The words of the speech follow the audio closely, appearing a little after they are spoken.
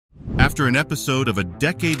After an episode of a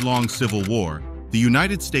decade-long civil war, the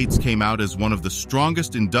United States came out as one of the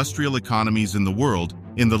strongest industrial economies in the world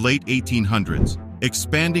in the late 1800s,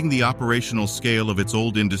 expanding the operational scale of its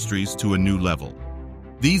old industries to a new level.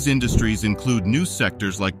 These industries include new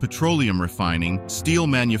sectors like petroleum refining, steel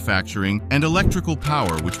manufacturing, and electrical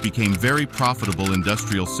power, which became very profitable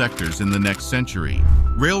industrial sectors in the next century.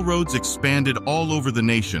 Railroads expanded all over the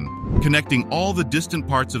nation, connecting all the distant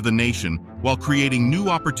parts of the nation while creating new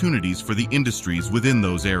opportunities for the industries within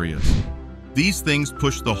those areas. These things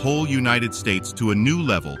pushed the whole United States to a new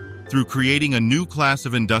level through creating a new class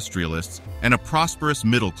of industrialists and a prosperous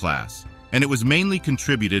middle class. And it was mainly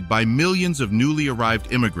contributed by millions of newly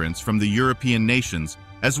arrived immigrants from the European nations,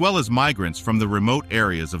 as well as migrants from the remote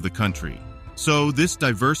areas of the country. So, this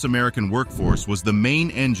diverse American workforce was the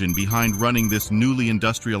main engine behind running this newly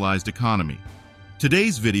industrialized economy.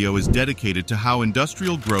 Today's video is dedicated to how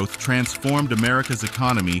industrial growth transformed America's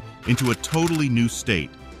economy into a totally new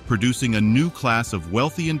state, producing a new class of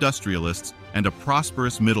wealthy industrialists and a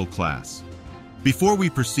prosperous middle class. Before we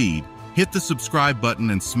proceed, hit the subscribe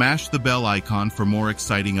button and smash the bell icon for more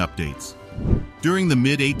exciting updates. During the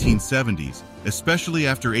mid-1870s, especially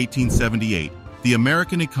after 1878, the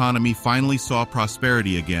American economy finally saw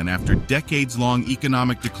prosperity again after decades-long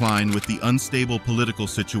economic decline with the unstable political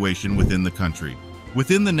situation within the country.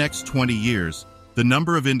 Within the next 20 years, the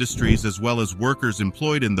number of industries as well as workers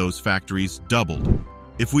employed in those factories doubled.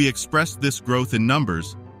 If we express this growth in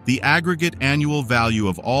numbers, the aggregate annual value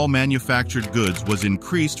of all manufactured goods was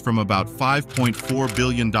increased from about $5.4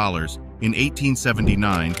 billion in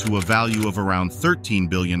 1879 to a value of around $13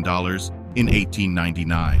 billion in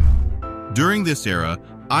 1899. During this era,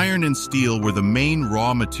 iron and steel were the main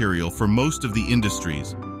raw material for most of the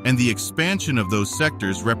industries, and the expansion of those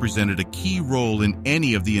sectors represented a key role in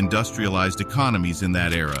any of the industrialized economies in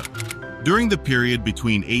that era. During the period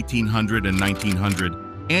between 1800 and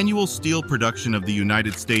 1900, annual steel production of the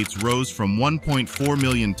United States rose from 1.4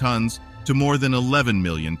 million tons to more than 11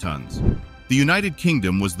 million tons. The United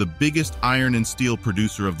Kingdom was the biggest iron and steel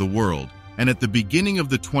producer of the world, and at the beginning of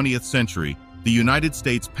the 20th century, the United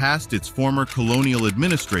States passed its former colonial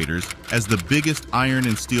administrators as the biggest iron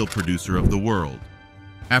and steel producer of the world.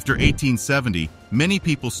 After 1870, many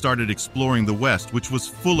people started exploring the West, which was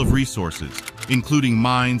full of resources, including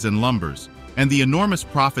mines and lumbers, and the enormous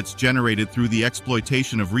profits generated through the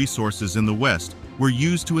exploitation of resources in the West were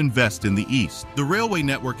used to invest in the East. The railway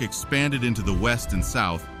network expanded into the West and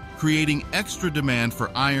South, creating extra demand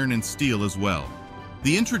for iron and steel as well.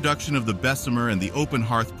 The introduction of the Bessemer and the open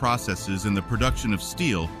hearth processes in the production of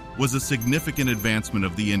steel was a significant advancement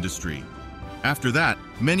of the industry. After that,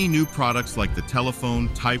 many new products like the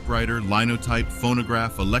telephone, typewriter, linotype,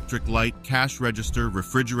 phonograph, electric light, cash register,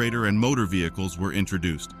 refrigerator, and motor vehicles were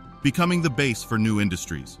introduced, becoming the base for new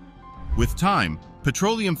industries. With time,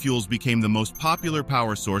 petroleum fuels became the most popular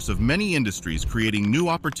power source of many industries, creating new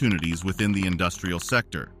opportunities within the industrial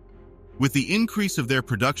sector. With the increase of their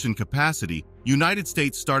production capacity, United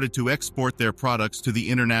States started to export their products to the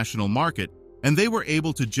international market, and they were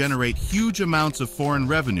able to generate huge amounts of foreign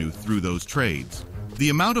revenue through those trades. The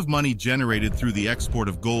amount of money generated through the export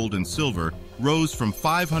of gold and silver rose from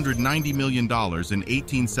 $590 million in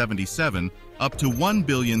 1877 up to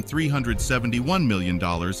 $1,371 million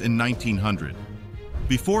in 1900.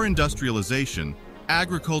 Before industrialization,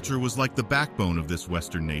 agriculture was like the backbone of this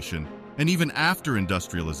Western nation, and even after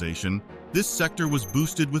industrialization, this sector was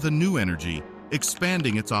boosted with a new energy,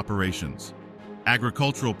 expanding its operations.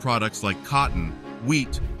 Agricultural products like cotton,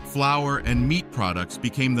 wheat, flour, and meat products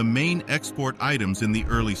became the main export items in the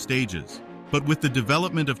early stages. But with the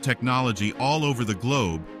development of technology all over the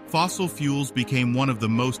globe, fossil fuels became one of the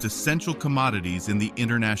most essential commodities in the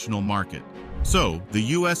international market. So, the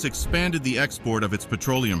U.S. expanded the export of its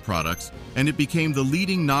petroleum products, and it became the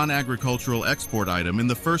leading non-agricultural export item in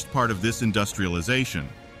the first part of this industrialization.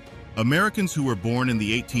 Americans who were born in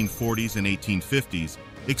the 1840s and 1850s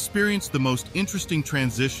experienced the most interesting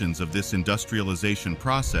transitions of this industrialization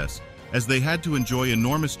process, as they had to enjoy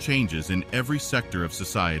enormous changes in every sector of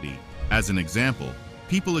society. As an example,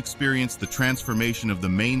 people experienced the transformation of the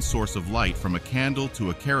main source of light from a candle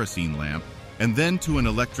to a kerosene lamp, and then to an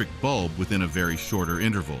electric bulb within a very shorter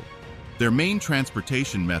interval. Their main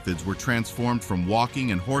transportation methods were transformed from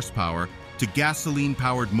walking and horsepower to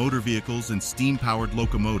gasoline-powered motor vehicles and steam-powered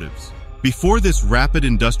locomotives. Before this rapid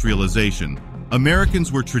industrialization,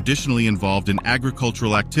 Americans were traditionally involved in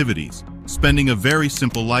agricultural activities, spending a very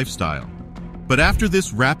simple lifestyle. But after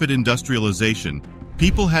this rapid industrialization,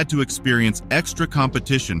 people had to experience extra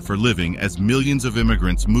competition for living as millions of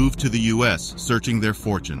immigrants moved to the U.S. searching their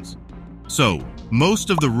fortunes. So, Most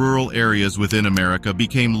of the rural areas within America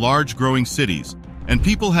became large growing cities, and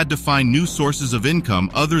people had to find new sources of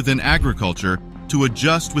income other than agriculture to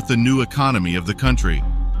adjust with the new economy of the country.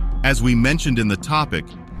 As we mentioned in the topic,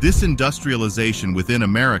 this industrialization within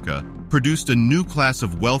America produced a new class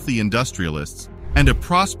of wealthy industrialists and a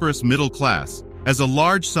prosperous middle class, as a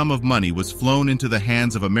large sum of money was flown into the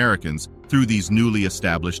hands of Americans through these newly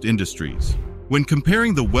established industries. When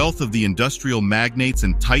comparing the wealth of the industrial magnates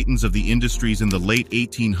and titans of the industries in the late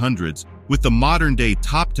 1800s with the modern-day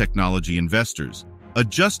top technology investors,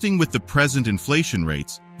 adjusting with the present inflation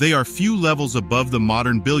rates, they are few levels above the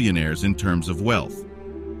modern billionaires in terms of wealth.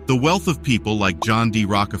 The wealth of people like John D.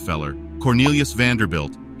 Rockefeller, Cornelius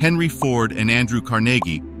Vanderbilt, Henry Ford, and Andrew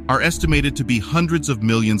Carnegie are estimated to be hundreds of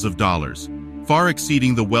millions of dollars, far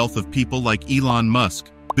exceeding the wealth of people like Elon Musk,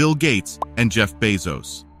 Bill Gates, and Jeff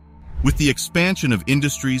Bezos. With the expansion of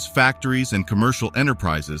industries, factories, and commercial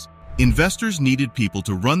enterprises, investors needed people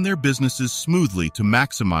to run their businesses smoothly to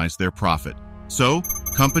maximize their profit. So,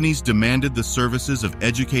 companies demanded the services of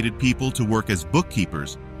educated people to work as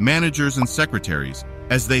bookkeepers, managers, and secretaries,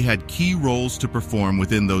 as they had key roles to perform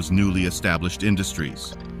within those newly established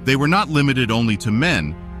industries. They were not limited only to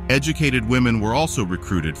men. Educated women were also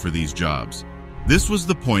recruited for these jobs. This was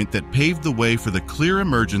the point that paved the way for the clear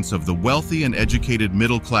emergence of the wealthy and educated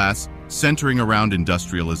middle class, centering around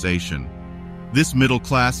industrialization. This middle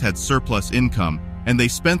class had surplus income, and they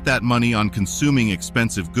spent that money on consuming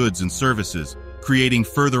expensive goods and services, creating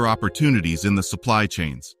further opportunities in the supply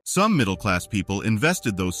chains. Some middle-class people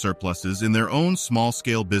invested those surpluses in their own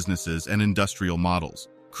small-scale businesses and industrial models,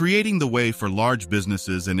 creating the way for large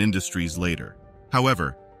businesses and industries later.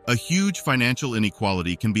 However, a huge financial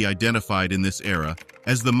inequality can be identified in this era,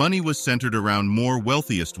 as the money was centered around more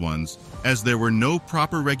wealthiest ones, as there were no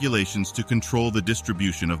proper regulations to control the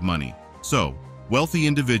distribution of money. So, wealthy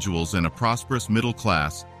individuals and a prosperous middle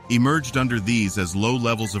class emerged under these, as low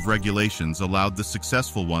levels of regulations allowed the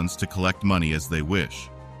successful ones to collect money as they wish.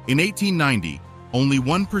 In 1890, only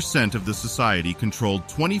 1% of the society controlled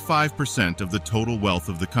 25% of the total wealth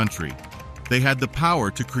of the country. They had the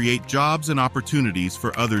power to create jobs and opportunities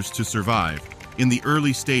for others to survive in the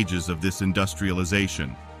early stages of this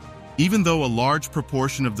industrialization. Even though a large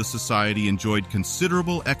proportion of the society enjoyed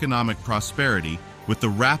considerable economic prosperity with the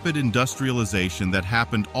rapid industrialization that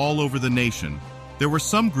happened all over the nation, there were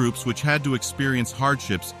some groups which had to experience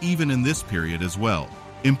hardships even in this period as well.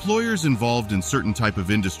 Employers involved in certain type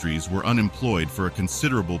of industries were unemployed for a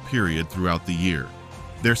considerable period throughout the year.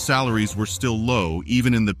 Their salaries were still low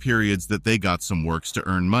even in the periods that they got some works to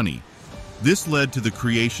earn money. This led to the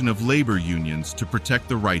creation of labor unions to protect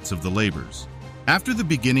the rights of the laborers. After the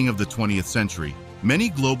beginning of the 20th century, many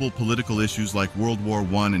global political issues like World War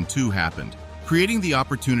I and II happened, creating the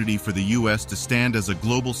opportunity for the U.S. to stand as a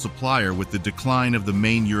global supplier with the decline of the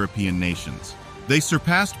main European nations. They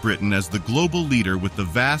surpassed Britain as the global leader with the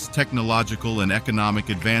vast technological and economic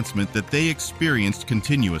advancement that they experienced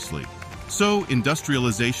continuously. So,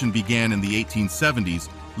 industrialization began in the 1870s,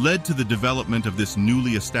 led to the development of this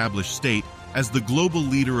newly established state as the global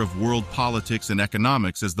leader of world politics and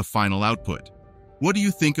economics as the final output. What do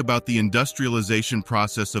you think about the industrialization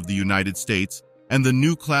process of the United States and the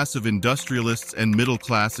new class of industrialists and middle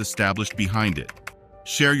class established behind it?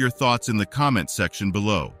 Share your thoughts in the comment section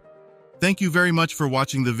below. Thank you very much for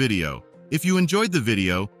watching the video. If you enjoyed the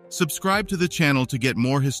video, subscribe to the channel to get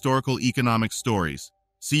more historical economic stories.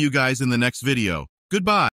 See you guys in the next video. Goodbye.